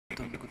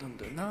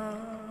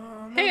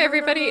Hey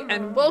everybody,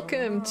 and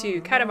welcome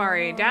to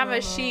Katamari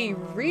Damacy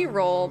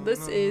Reroll.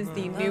 This is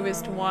the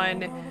newest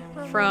one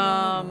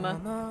from...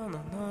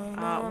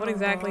 what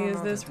exactly is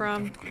this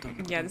from?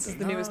 Yeah, this is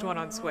the newest one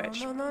on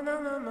Switch.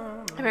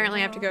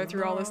 Apparently I have to go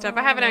through all this stuff.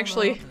 I haven't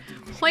actually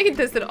played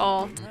this at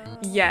all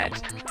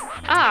yet.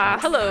 Ah,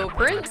 hello,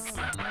 Prince.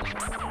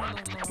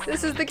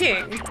 This is the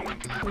king.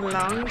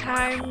 Long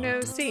time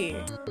no see.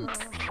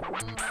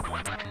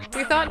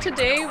 We thought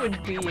today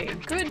would be a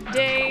good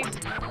day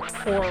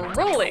for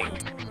rolling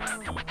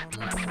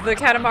the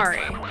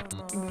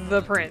Katamari,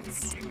 the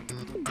prince.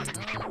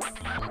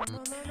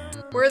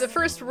 Where the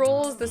first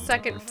rolls, the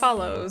second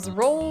follows.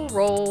 Roll,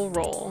 roll,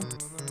 roll.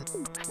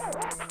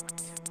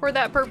 For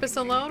that purpose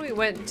alone, we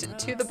went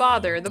to the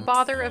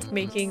bother of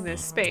making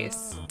this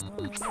space.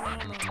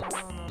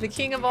 The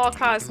king of all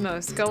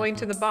cosmos going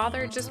to the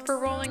bother just for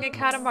rolling a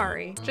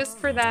Katamari. Just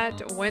for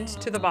that, went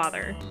to the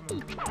bother.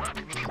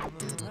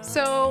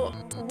 So,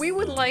 we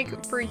would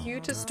like for you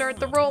to start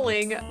the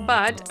rolling,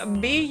 but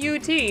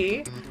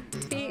B-U-T,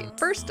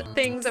 first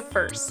things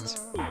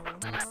first.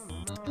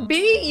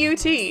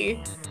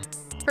 B-U-T,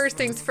 first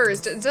things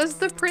first. Does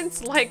the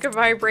prince like a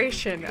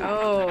vibration?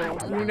 Oh,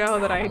 you know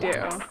that I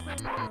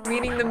do.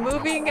 Meaning the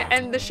moving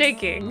and the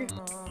shaking.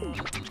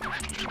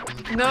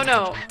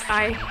 No,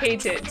 I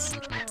hate it.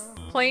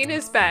 Plain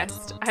is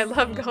best. I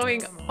love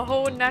going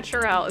au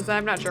naturel.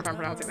 I'm not sure if I'm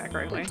pronouncing that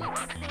correctly.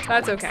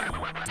 That's okay.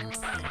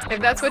 If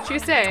that's what you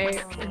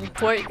say,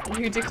 what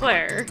you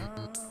declare,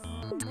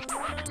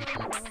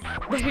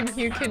 then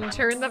you can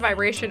turn the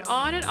vibration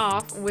on and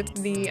off with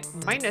the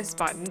minus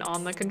button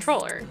on the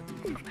controller.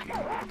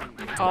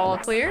 All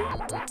clear?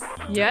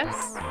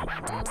 Yes?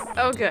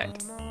 Oh,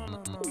 good.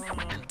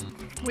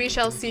 We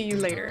shall see you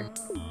later.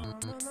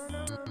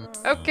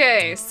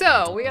 Okay,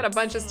 so we got a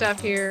bunch of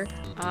stuff here.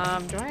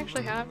 Do I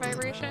actually have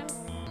vibration?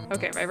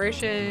 Okay,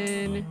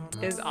 vibration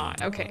is on.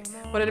 Okay,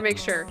 wanted to make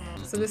sure.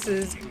 So this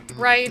is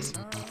right,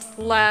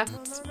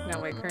 left. No,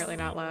 wait, currently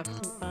not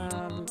left.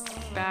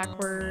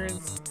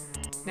 Backwards.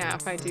 Now,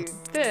 if I do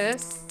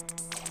this,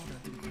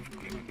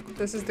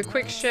 this is the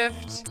quick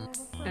shift.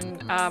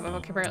 And,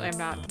 okay, apparently I'm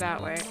not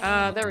that way.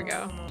 There we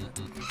go.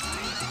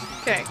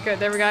 Okay, good.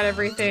 There we got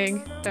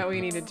everything that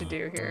we needed to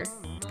do here.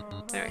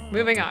 Anyway,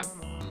 moving on.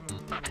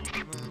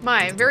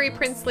 My, very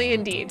princely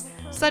indeed.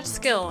 Such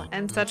skill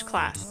and such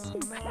class.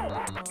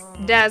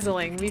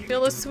 Dazzling. We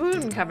feel a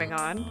swoon coming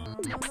on.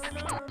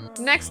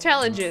 Next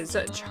challenge is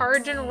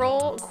charge and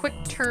roll, quick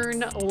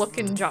turn, look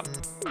and jump.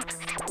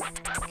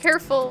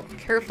 Careful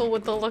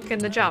with the look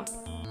and the jump.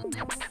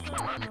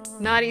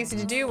 Not easy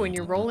to do when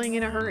you're rolling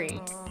in a hurry.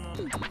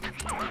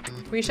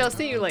 We shall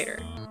see you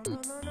later.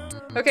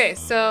 Okay,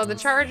 so the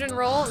charge and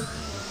roll.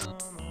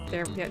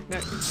 There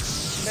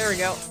we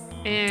go.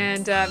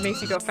 And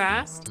makes you go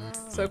fast.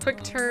 So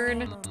quick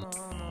turn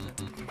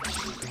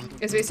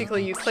is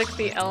basically you click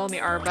the L and the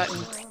R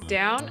button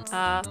down.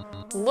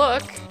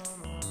 Look.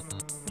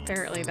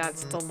 Apparently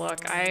that's the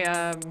look.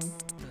 I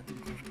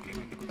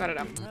don't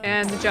know.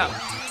 And the jump.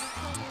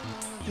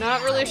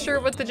 Not really sure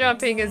what the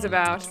jumping is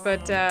about,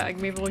 but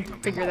maybe we'll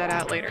figure that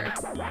out later.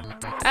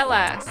 At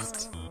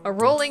last, a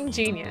rolling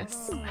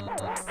genius.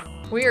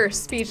 We are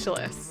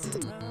speechless.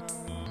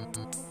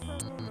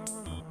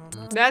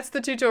 That's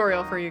the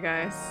tutorial for you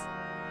guys.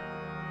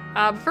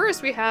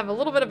 First, we have a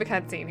little bit of a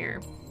cutscene here.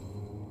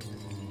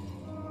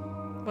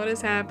 What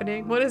is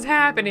happening? What is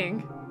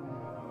happening?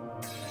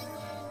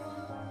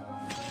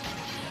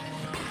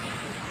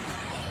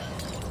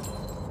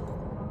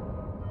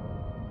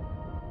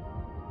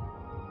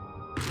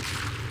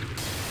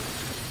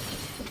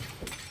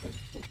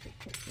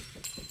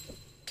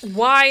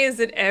 Why is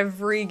it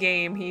every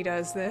game he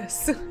does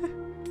this?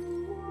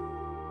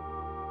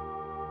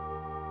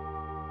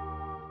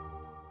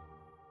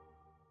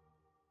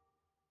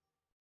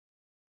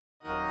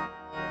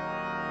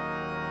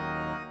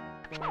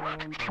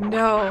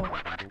 No,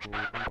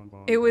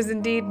 it was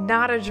indeed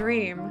not a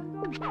dream.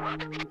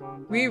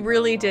 We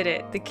really did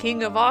it. The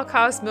king of all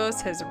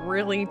cosmos has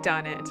really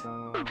done it.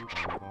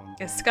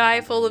 A sky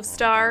full of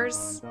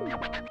stars.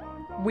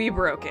 We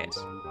broke it.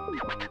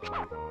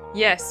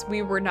 Yes,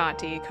 we were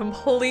naughty.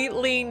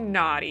 Completely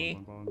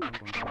naughty.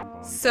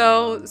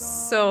 So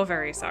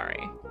very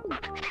sorry.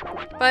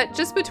 But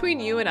just between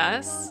you and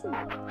us,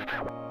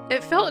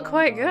 it felt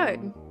quite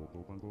good.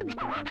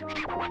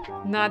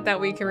 Not that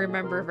we can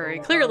remember very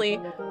clearly,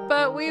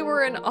 but we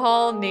were in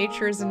all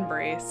nature's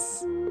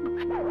embrace.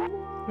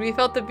 We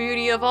felt the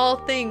beauty of all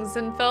things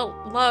and felt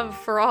love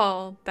for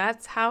all.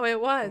 That's how it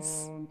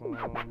was.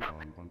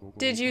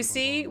 Did you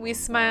see? We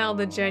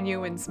smiled a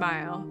genuine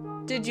smile.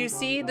 Did you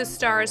see the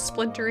stars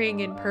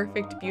splintering in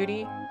perfect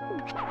beauty?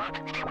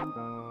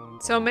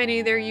 So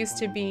many there used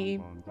to be,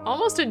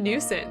 almost a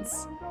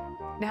nuisance.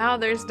 Now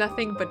there's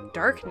nothing but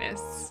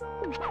darkness.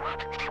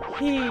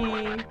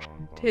 He,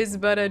 'tis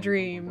but a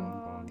dream.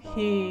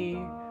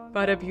 He,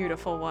 but a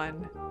beautiful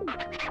one.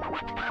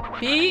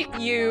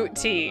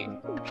 B-U-T.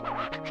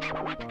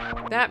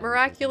 That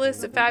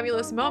miraculous,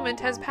 fabulous moment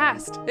has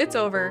passed. It's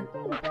over.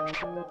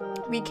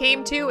 We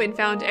came to and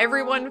found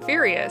everyone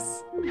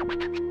furious.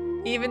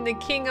 Even the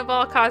king of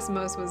all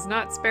cosmos was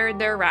not spared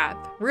their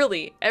wrath.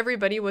 Really,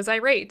 everybody was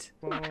irate.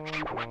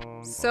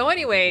 So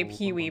anyway,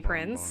 Pee-wee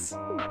Prince,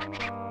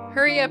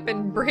 hurry up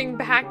and bring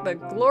back the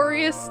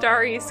glorious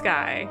starry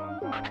sky.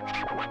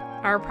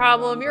 Our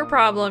problem, your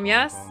problem,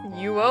 yes?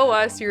 You owe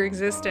us your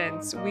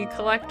existence. We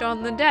collect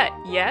on the debt,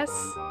 yes?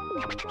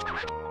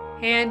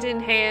 Hand in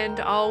hand,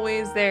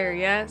 always there,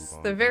 yes?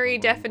 The very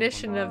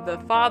definition of the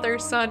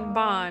father-son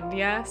bond,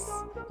 yes?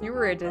 You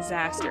were a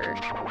disaster.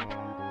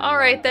 All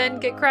right then,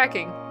 get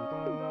cracking.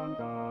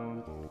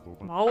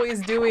 I'm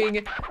always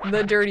doing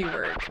the dirty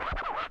work.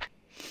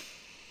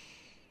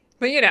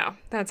 But you know,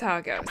 that's how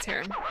it goes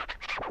here.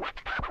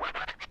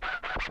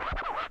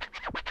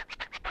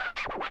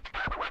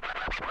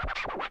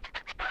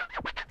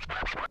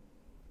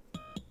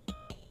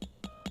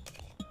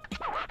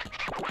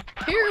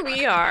 Here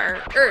we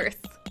are, Earth.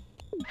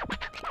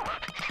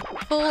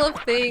 Full of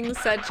things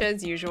such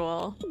as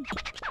usual.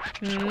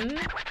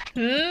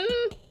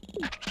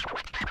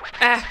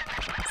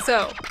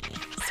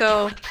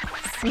 So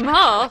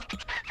small.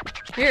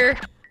 You're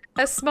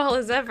as small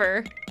as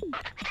ever.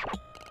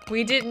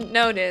 We didn't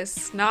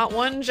notice, not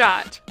one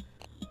jot.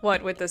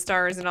 What with the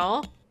stars and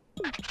all?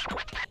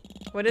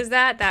 What is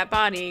that? That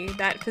body,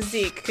 that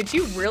physique. Could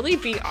you really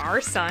be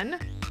our son?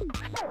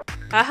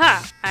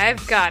 Aha,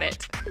 I've got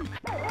it.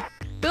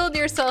 Build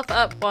yourself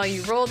up while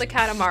you roll the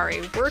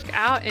Katamari. Work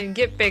out and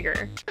get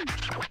bigger.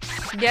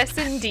 Yes,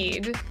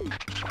 indeed.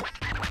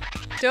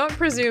 Don't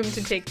presume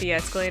to take the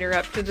escalator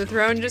up to the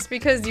throne just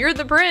because you're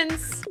the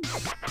prince.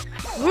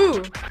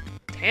 Woo,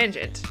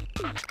 tangent.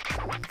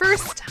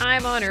 First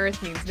time on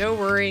Earth means no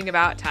worrying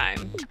about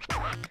time.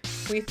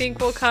 We think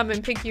we'll come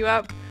and pick you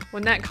up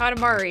when that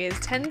Katamari is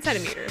 10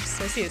 centimeters.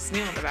 I see a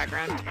snail in the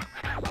background.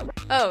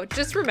 Oh,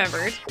 just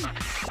remembered.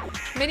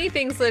 Many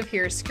things live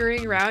here,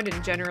 scurrying around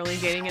and generally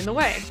getting in the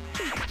way.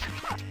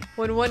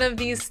 When one of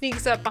these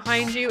sneaks up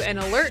behind you, an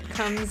alert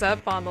comes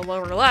up on the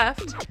lower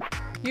left.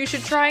 You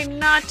should try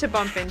not to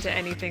bump into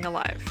anything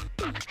alive.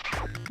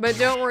 But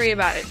don't worry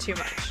about it too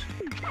much.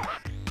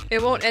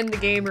 It won't end the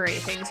game or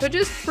anything, so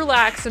just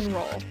relax and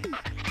roll.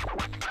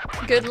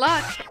 Good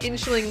luck,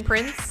 Inchling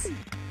Prince.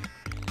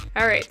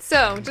 Alright,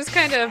 so just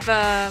kind of,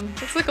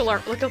 let's look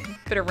a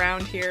bit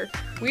around here.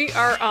 We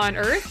are on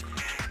Earth,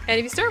 and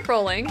if you start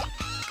rolling,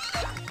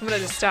 I'm gonna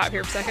just stop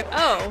here for a second.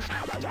 Oh,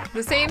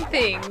 the same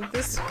thing.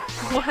 This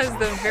was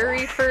the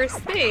very first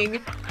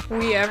thing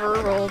we ever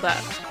rolled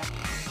up.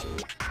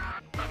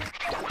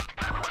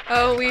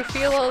 Oh, we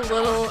feel a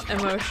little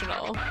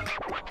emotional.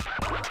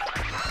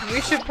 We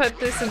should put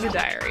this in the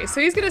diary.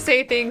 So he's gonna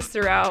say things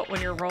throughout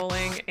when you're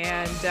rolling,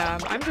 and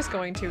I'm just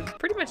going to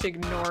pretty much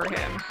ignore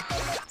him.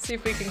 See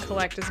if we can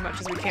collect as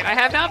much as we can. I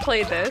have not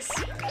played this.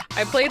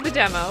 I played the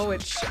demo,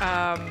 which,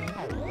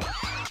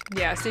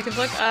 yeah, so you can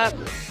look up.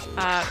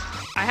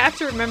 I have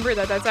to remember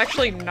that that's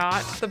actually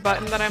not the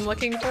button that I'm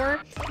looking for.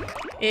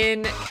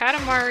 In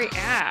Katamari,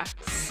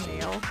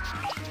 snail.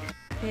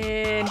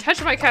 In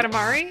Touch My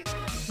Katamari,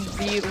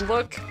 the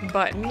look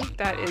button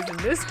that is in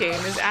this game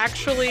is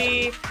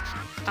actually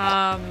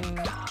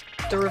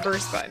the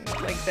reverse button,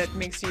 like that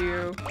makes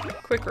you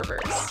quick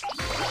reverse.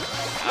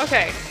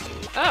 Okay.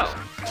 Oh.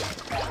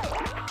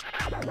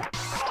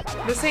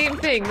 The same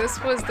thing.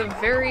 This was the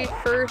very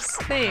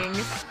first thing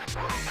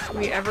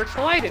we ever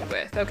collided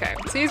with. Okay,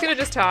 so he's gonna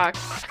just talk.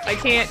 I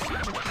can't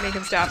make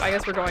him stop. I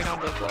guess we're going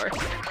onto the floor.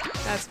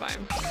 That's fine.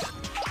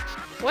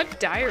 What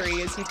diary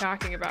is he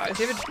talking about? Does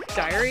he have a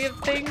diary of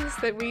things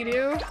that we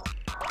do?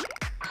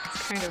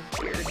 It's kind of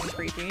weird and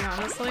creepy,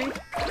 honestly.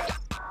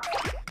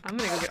 I'm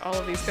gonna go get all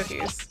of these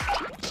cookies.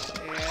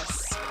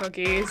 Yes,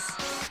 cookies.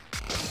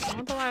 I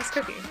want the last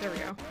cookie. There we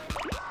go.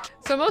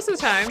 So most of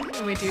the time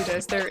when we do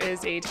this, there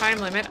is a time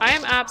limit. I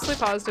am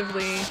absolutely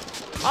positively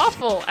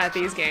awful at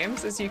these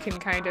games, as you can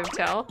kind of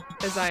tell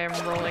as I am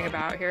rolling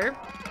about here.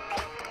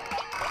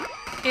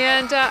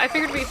 And I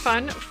figured it'd be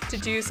fun to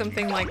do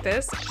something like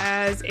this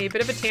as a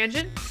bit of a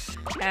tangent,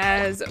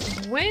 as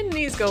when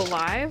these go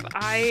live,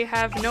 I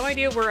have no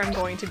idea where I'm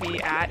going to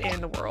be at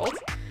in the world.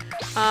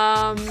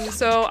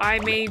 So I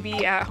may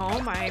be at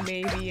home, I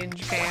may be in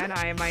Japan,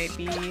 I might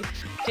be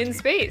in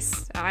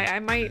space. I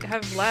might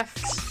have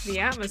left the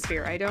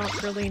atmosphere, I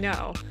don't really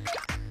know.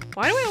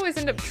 Why do I always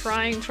end up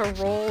trying to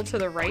roll to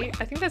the right?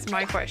 I think that's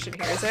my question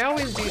here, is I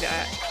always do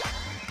that.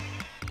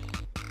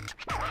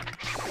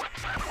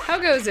 How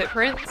goes it,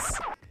 Prince?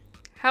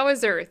 How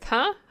is Earth,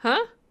 huh?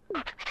 Huh?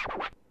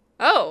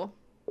 Oh.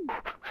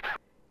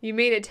 You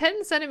made a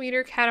 10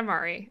 centimeter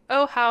Katamari.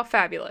 Oh, how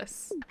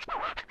fabulous.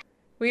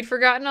 We'd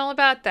forgotten all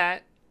about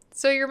that.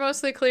 So you're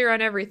mostly clear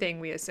on everything,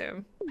 we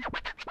assume.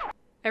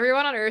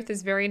 Everyone on Earth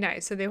is very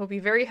nice, so they will be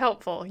very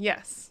helpful,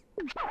 yes.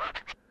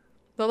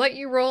 They'll let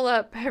you roll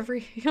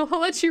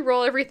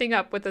everything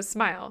up with a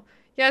smile.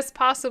 Yes,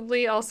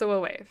 possibly also a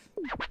wave.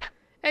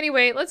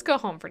 Anyway, let's go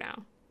home for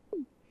now.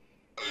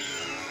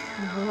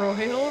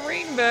 Royal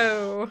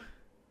Rainbow.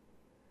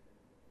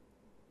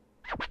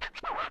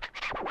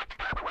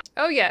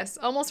 Oh yes,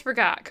 almost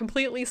forgot.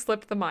 Completely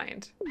slipped the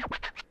mind.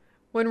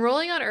 When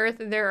rolling on Earth,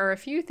 there are a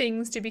few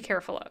things to be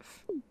careful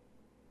of.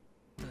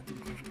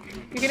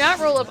 You cannot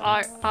roll up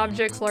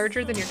objects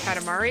larger than your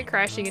Katamari.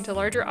 Crashing into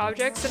larger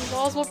objects and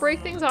walls will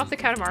break things off the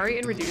Katamari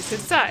and reduce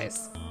its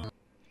size.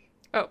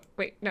 Oh,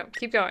 wait, no,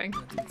 keep going.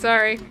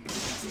 Sorry.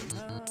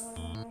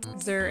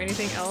 Is there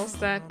anything else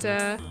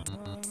that,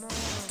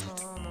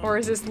 or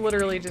is this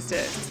literally just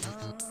it?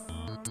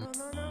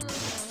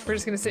 We're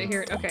just gonna sit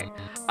here, okay.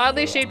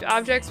 Oddly shaped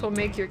objects will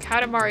make your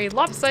Katamari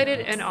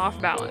lopsided and off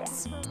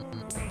balance.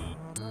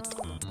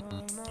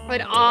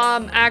 But,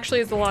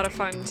 actually it's a lot of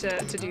fun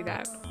to do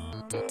that.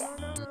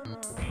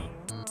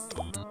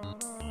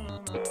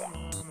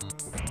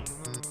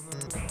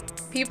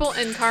 People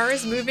and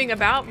cars moving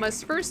about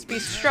must first be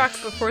struck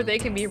before they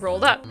can be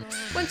rolled up.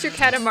 Once your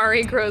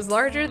Katamari grows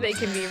larger, they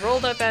can be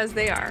rolled up as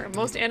they are.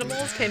 Most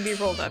animals can be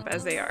rolled up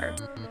as they are.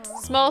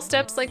 Small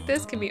steps like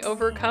this can be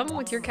overcome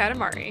with your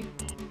Katamari.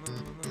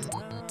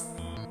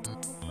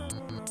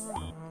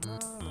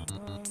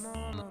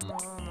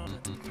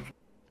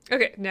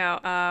 Okay,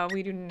 now,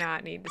 we do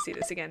not need to see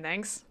this again,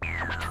 thanks.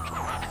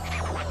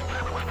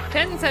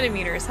 10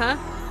 centimeters, huh?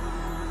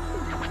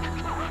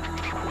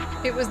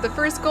 It was the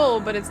first goal,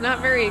 but it's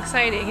not very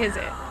exciting, is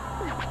it?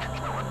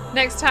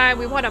 Next time,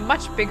 we want a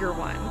much bigger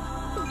one.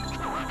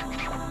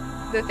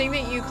 The thing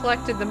that you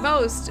collected the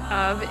most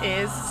of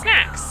is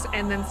snacks,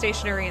 and then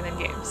stationery, and then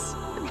games.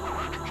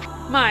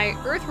 My,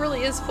 Earth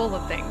really is full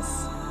of things.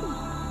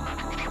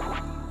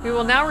 We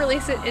will now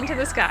release it into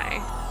the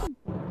sky.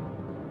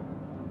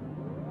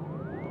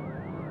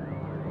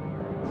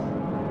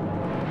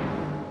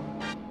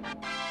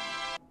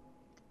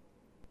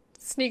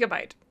 Sneak a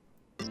bite.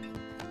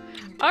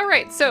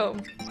 Alright, so...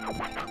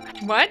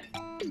 What?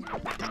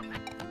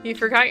 You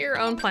forgot your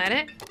own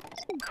planet?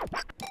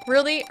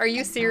 Really? Are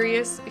you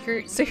serious?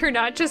 So you're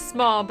not just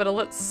small, but a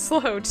little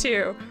slow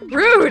too.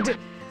 Rude!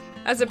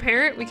 As a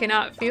parent, we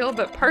cannot feel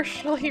but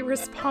partially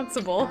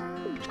responsible.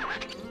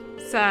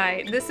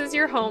 Sigh, this is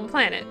your home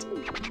planet.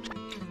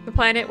 The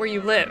planet where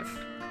you live.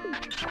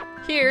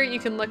 Here, you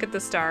can look at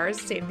the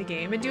stars, save the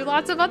game, and do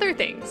lots of other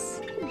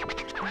things.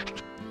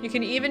 You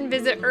can even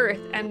visit Earth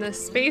and the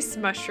space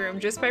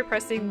mushroom just by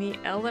pressing the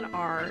L and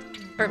R,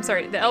 or I'm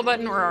sorry, the L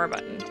button or R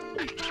button.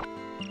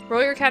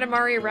 Roll your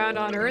Katamari around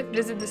on Earth,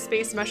 visit the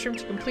space mushroom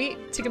to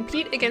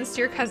compete against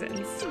your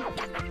cousins.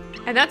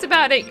 And that's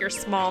about it, your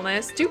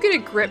smallness. Do get a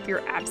grip, your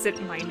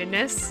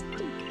absent-mindedness.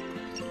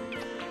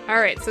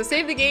 Alright, so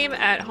save the game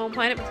at home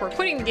planet before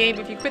quitting the game.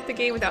 If you quit the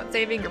game without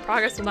saving, your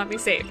progress will not be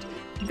saved.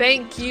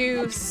 Thank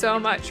you so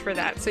much for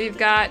that. So you've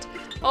got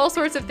all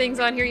sorts of things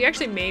on here. You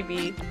actually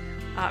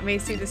may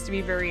see this to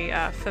be very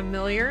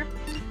familiar,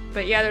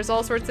 but yeah, there's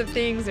all sorts of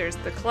things. There's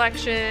the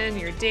collection,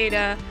 your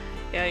data,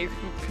 your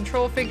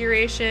control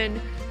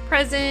figuration,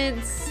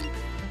 presents,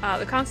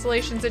 the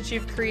constellations that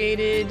you've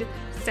created,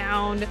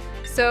 sound.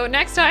 So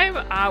next time,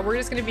 we're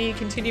just going to be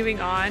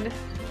continuing on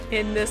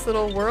in this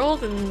little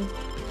world and,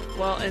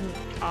 well,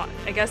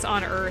 I guess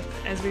on Earth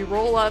as we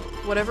roll up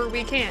whatever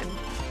we can.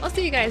 I'll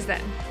see you guys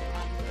then.